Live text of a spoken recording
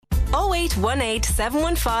0818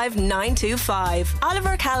 715 925.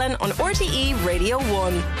 Oliver Callan on RTE Radio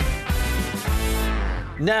 1.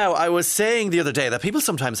 Now, I was saying the other day that people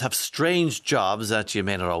sometimes have strange jobs that you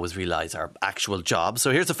may not always realise are actual jobs.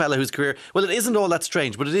 So here's a fella whose career, well, it isn't all that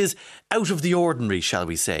strange, but it is out of the ordinary, shall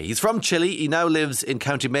we say. He's from Chile. He now lives in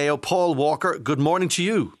County Mayo. Paul Walker, good morning to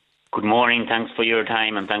you. Good morning. Thanks for your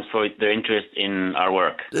time and thanks for the interest in our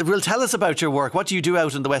work. Well, tell us about your work. What do you do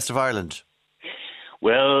out in the west of Ireland?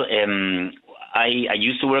 Well, I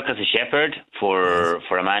used to work as a shepherd for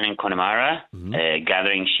a man in Connemara,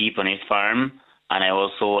 gathering sheep on his farm. And I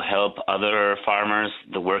also help other farmers,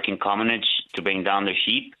 the working commonage, to bring down their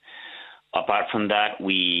sheep. Apart from that,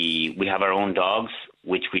 we have our own dogs,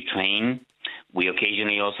 which we train. We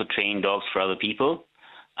occasionally also train dogs for other people.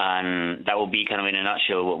 And that will be kind of in a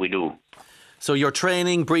nutshell what we do. So you're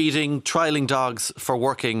training, breeding, trialling dogs for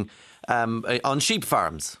working on sheep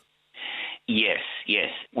farms? Yes.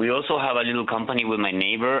 We also have a little company with my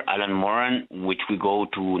neighbour, Alan Moran, which we go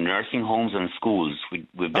to nursing homes and schools.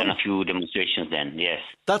 We've done a few demonstrations then, yes.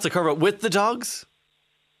 That's a cover with the dogs?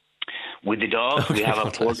 With the dogs, we have a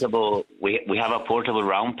portable we have a portable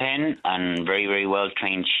round pen and very, very well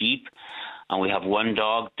trained sheep. And we have one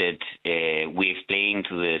dog that we explain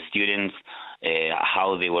to the students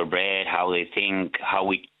how they were bred, how they think, how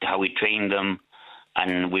we train them.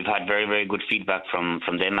 And we've had very, very good feedback from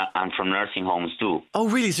them and from nursing homes too. Oh,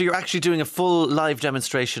 really? So you're actually doing a full live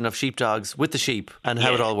demonstration of sheepdogs with the sheep and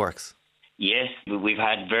how it all works? Yes, we've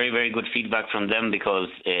had very, very good feedback from them because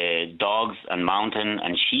dogs and mountain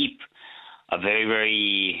and sheep are very,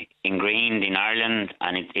 very ingrained in Ireland.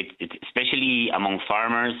 And it especially among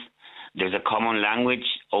farmers, there's a common language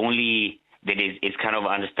only that is kind of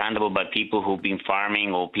understandable by people who've been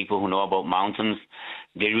farming or people who know about mountains.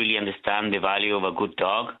 They really understand the value of a good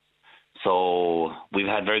dog. So we've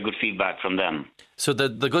had very good feedback from them. So the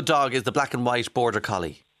good dog is the black and white border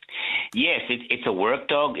collie? Yes, it's a work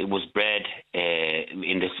dog. It was bred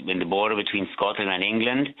in the border between Scotland and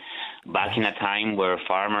England back in a time where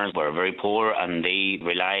farmers were very poor and they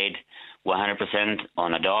relied 100%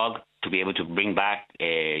 on a dog to be able to bring back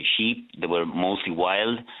sheep that were mostly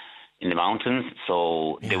wild in the mountains.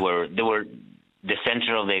 So they were the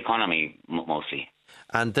center of the economy mostly.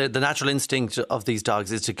 And the natural instinct of these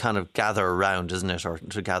dogs is to kind of gather around, isn't it, or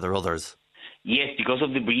to gather others? Yes, because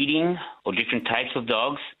of the breeding of different types of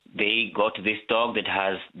dogs, they got this dog that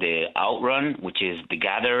has the outrun, which is the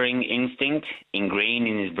gathering instinct ingrained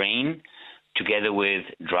in his brain, together with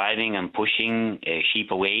driving and pushing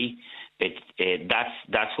sheep away.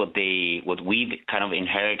 That's what we've kind of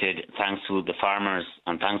inherited thanks to the farmers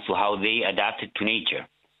and thanks to how they adapted to nature.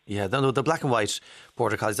 Yeah, the black and white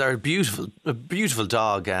border collies are a beautiful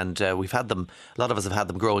dog, and we've had them. A lot of us have had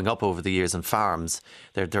them growing up over the years on farms.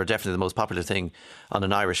 They're definitely the most popular thing on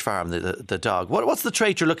an Irish farm. The dog. What's the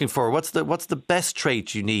trait you're looking for? What's the best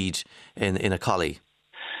trait you need in a collie?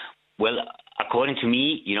 Well, according to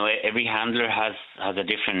me, every handler has a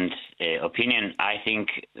different opinion. I think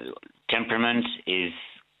temperament is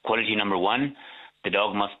quality number one. The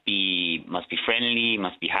dog must be friendly,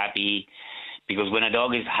 must be happy. Because when a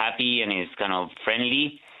dog is happy and is kind of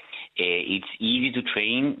friendly, it's easy to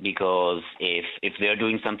train because if they're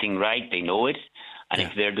doing something right, they know it. And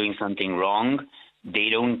if they're doing something wrong, they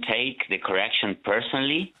don't take the correction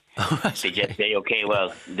personally. They just say, okay,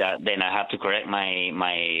 well, then I have to correct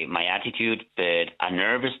my attitude. But a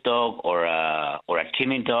nervous dog or a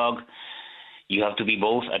timid dog, you have to be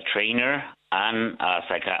both a trainer and a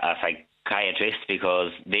psychiatrist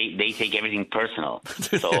because they take everything personal.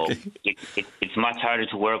 So it's much harder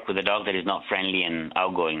to work with a dog that is not friendly and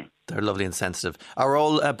outgoing. They're lovely and sensitive. Are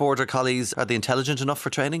all border collies, are they intelligent enough for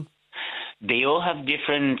training? They all have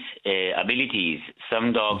different abilities.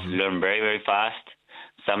 Some dogs learn very, very fast.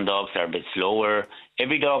 Some dogs are a bit slower.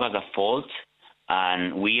 Every dog has a fault.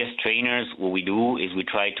 And we as trainers, what we do is we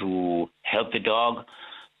try to help the dog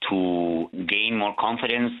to gain more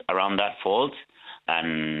confidence around that fault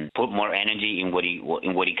and put more energy in what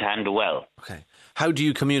he can do well. Okay. How do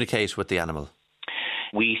you communicate with the animal?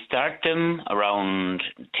 We start them around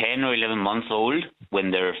 10 or 11 months old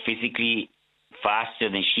when they're physically faster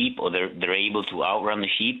than sheep or they're able to outrun the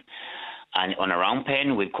sheep. And on a round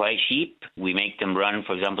pen with quiet sheep, we make them run,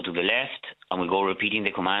 for example, to the left, and we go repeating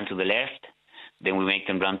the command to the left. Then we make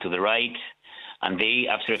them run to the right. And they,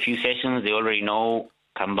 after a few sessions, they already know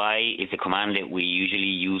come by is the command that we usually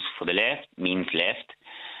use for the left, means left.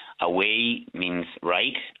 Away means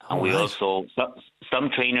right. And we also, some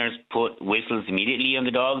trainers put whistles immediately on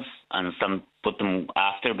the dogs and some put them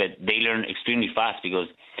after, but they learn extremely fast because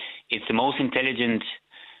it's the most intelligent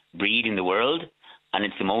breed in the world and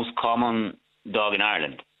it's the most common dog in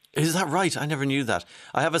Ireland. Is that right? I never knew that.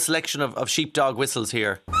 I have a selection of sheepdog whistles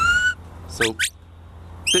here. So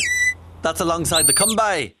that's alongside the come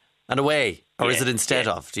by and away. Or is it instead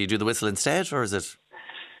of? Do you do the whistle instead, or is it?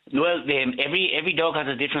 Well, every dog has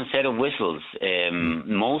a different set of whistles.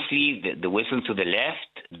 Mostly the whistle to the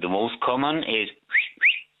left, the most common is.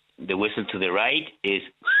 The whistle to the right is.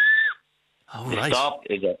 The stop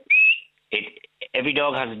is every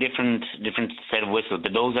dog has a different set of whistles,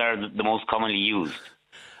 but those are the most commonly used.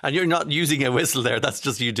 And you're not using a whistle there, that's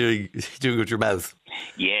just you doing it with your mouth.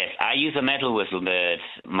 Yes, I use a metal whistle, but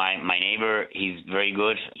my neighbour, he's very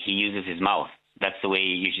good. He uses his mouth. That's the way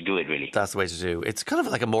you should do it, really. That's the way to do. It's kind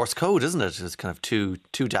of like a Morse code, isn't it? It's kind of two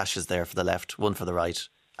dashes there for the left, one for the right,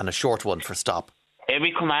 and a short one for stop.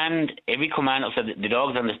 Every command, so the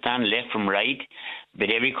dogs understand left from right, but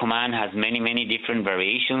every command has many, many different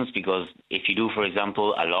variations, because if you do, for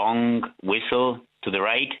example, a long whistle to the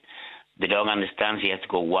right, the dog understands he has to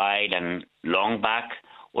go wide and long back.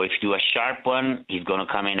 Or if you do a sharp one, he's going to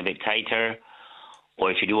come in a bit tighter.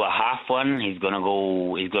 Or if you do a half one, he's going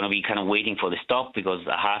to be kind of waiting for the stop, because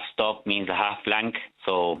a half stop means a half flank.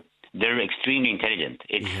 So they're extremely intelligent.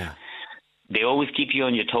 They always keep you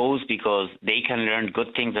on your toes, because they can learn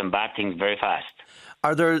good things and bad things very fast.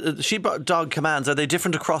 Are there sheepdog commands? Are they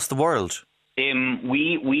different across the world?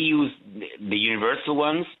 We use the universal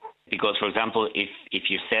ones, because, for example, if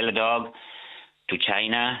you sell a dog to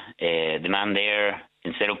China, the man there,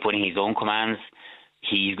 instead of putting his own commands,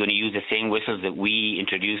 he's going to use the same whistles that we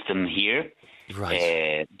introduced them here.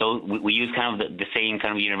 Right. We use kind of the same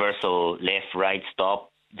kind of universal left, right,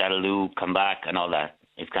 stop, that'll do, come back, and all that.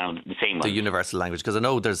 It's kind of the same one. The universal language, because I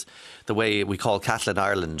know there's the way we call cattle in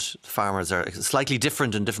Ireland. Farmers are slightly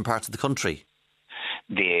different in different parts of the country.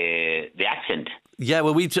 The accent. Yeah,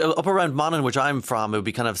 well, we up around Monaghan, which I'm from, it would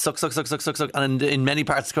be kind of suck, suck, suck, suck, suck, suck, and in many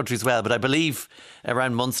parts of the country as well. But I believe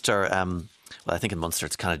around Munster, well, I think in Munster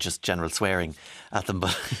it's kind of just general swearing at them,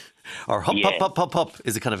 but or hop, hop, hop, hop, hop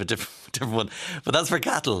is a kind of a different one. But that's for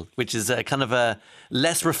cattle, which is kind of a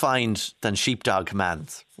less refined than sheepdog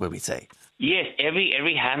commands, will we say? Yes,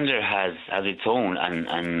 every handler has its own,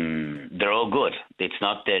 and they're all good. It's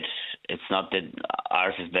not that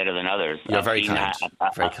ours is better than others. You're very kind.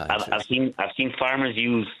 Very kind. I've seen farmers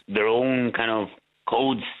use their own kind of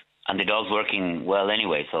codes, and the dog's working well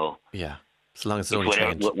anyway. So yeah, as long as it's only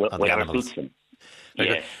trained on the whatever animals. Suits them.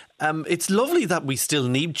 Yes. It's lovely that we still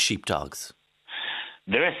need sheepdogs.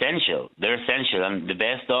 They're essential, and the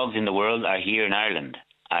best dogs in the world are here in Ireland.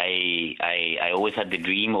 I always had the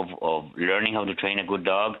dream of learning how to train a good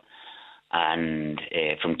dog. And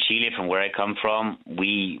from Chile, from where I come from,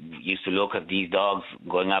 we used to look at these dogs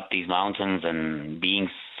going up these mountains and being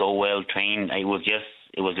so well trained. It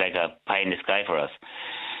was like a pie in the sky for us.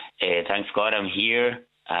 Thanks God I'm here,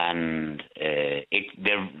 and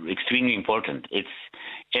they're extremely important. It's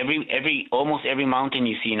almost every mountain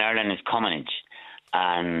you see in Ireland is commonage,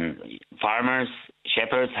 and farmers,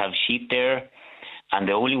 shepherds have sheep there. And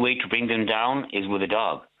the only way to bring them down is with a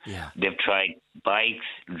dog. Yeah. They've tried bikes,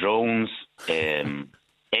 drones,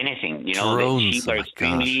 anything. You know, drones, sheep are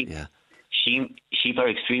sheep are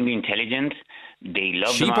extremely intelligent. They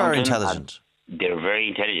love the mountain. Sheep are intelligent. They're very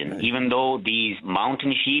intelligent. Right. Even though these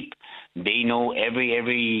mountain sheep, they know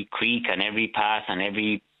every creek and every path and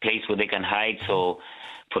every place where they can hide. So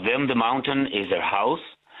for them, the mountain is their house.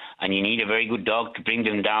 And you need a very good dog to bring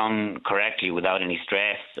them down correctly without any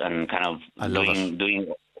stress and kind of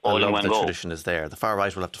doing all in one go. The tradition is there. The far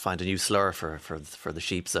right will have to find a new slur for the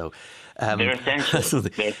sheep. So they're essential.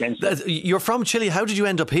 You're from Chile. How did you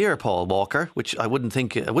end up here, Paul Walker? Which I wouldn't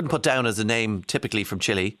put down as a name typically from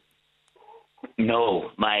Chile.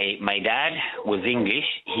 No, my dad was English.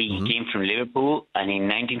 He came from Liverpool, and in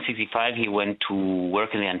 1965 he went to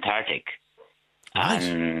work in the Antarctic. Right.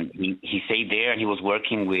 And he stayed there, and he was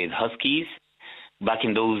working with huskies. Back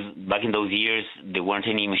in those years, there weren't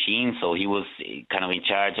any machines, so he was kind of in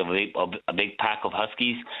charge of a big pack of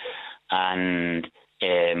huskies. And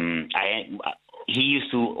he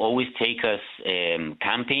used to always take us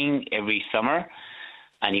camping every summer.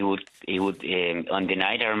 And he would on the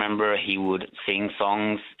night, I remember he would sing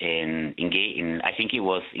songs in I think it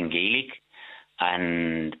was in Gaelic.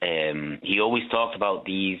 And he always talked about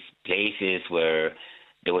these places where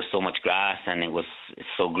there was so much grass and it was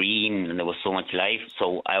so green and there was so much life.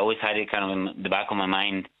 So I always had it kind of in the back of my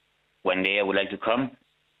mind, one day I would like to come.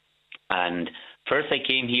 And first I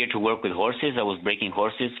came here to work with horses. I was breaking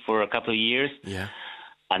horses for a couple of years. Yeah.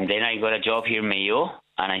 And then I got a job here in Mayo,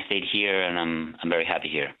 and I stayed here, and I'm very happy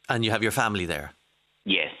here. And you have your family there?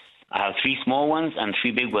 Yes. I have 3 small ones and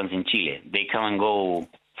 3 big ones in Chile. They come and go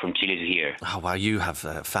from Chile to here. Oh, wow, you have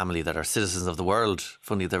a family that are citizens of the world.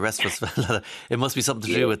 Funny, the rest of us, it must be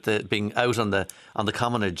something to do with being out on the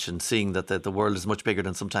commonage and seeing that the world is much bigger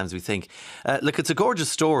than sometimes we think. Look, it's a gorgeous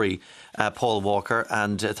story, Paul Walker,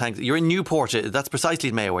 and thanks. You're in Newport. That's precisely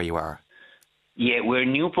in Mayo where you are. Yeah, we're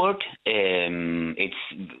in Newport. It's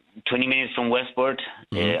 20 minutes from Westport,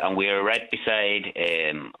 and we're right beside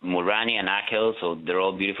Mulrani and Achill, so they're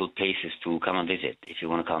all beautiful places to come and visit if you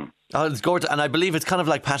want to come. Oh, it's gorgeous. And I believe it's kind of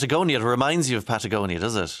like Patagonia. It reminds you of Patagonia,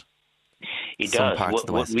 does it? It does.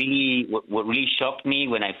 What really shocked me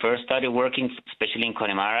when I first started working, especially in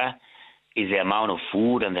Connemara, is the amount of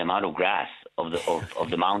food and the amount of grass of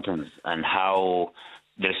the mountains, and how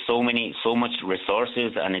there's so much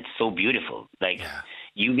resources, and it's so beautiful.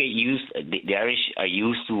 You get used. The Irish are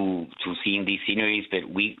used to seeing these sceneries, but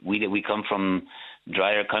we come from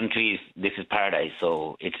drier countries. This is paradise.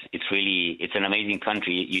 So it's an amazing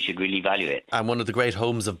country. You should really value it. And one of the great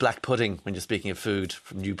homes of black pudding when you're speaking of food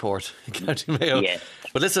from Newport, County Mayo. Yeah.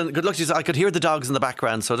 But listen, good luck to you. I could hear the dogs in the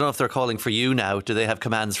background, so I don't know if they're calling for you now. Do they have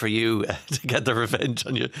commands for you to get their revenge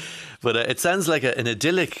on you? But it sounds like an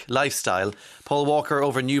idyllic lifestyle. Paul Walker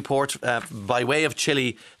over in Newport by way of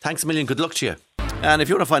Chile. Thanks a million. Good luck to you. And if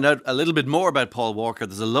you want to find out a little bit more about Paul Walker,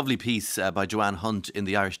 there's a lovely piece by Joanne Hunt in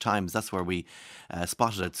the Irish Times. That's where we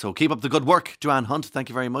spotted it. So keep up the good work, Joanne Hunt. Thank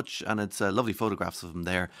you very much. And it's lovely photographs of him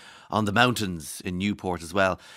there on the mountains in Newport as well.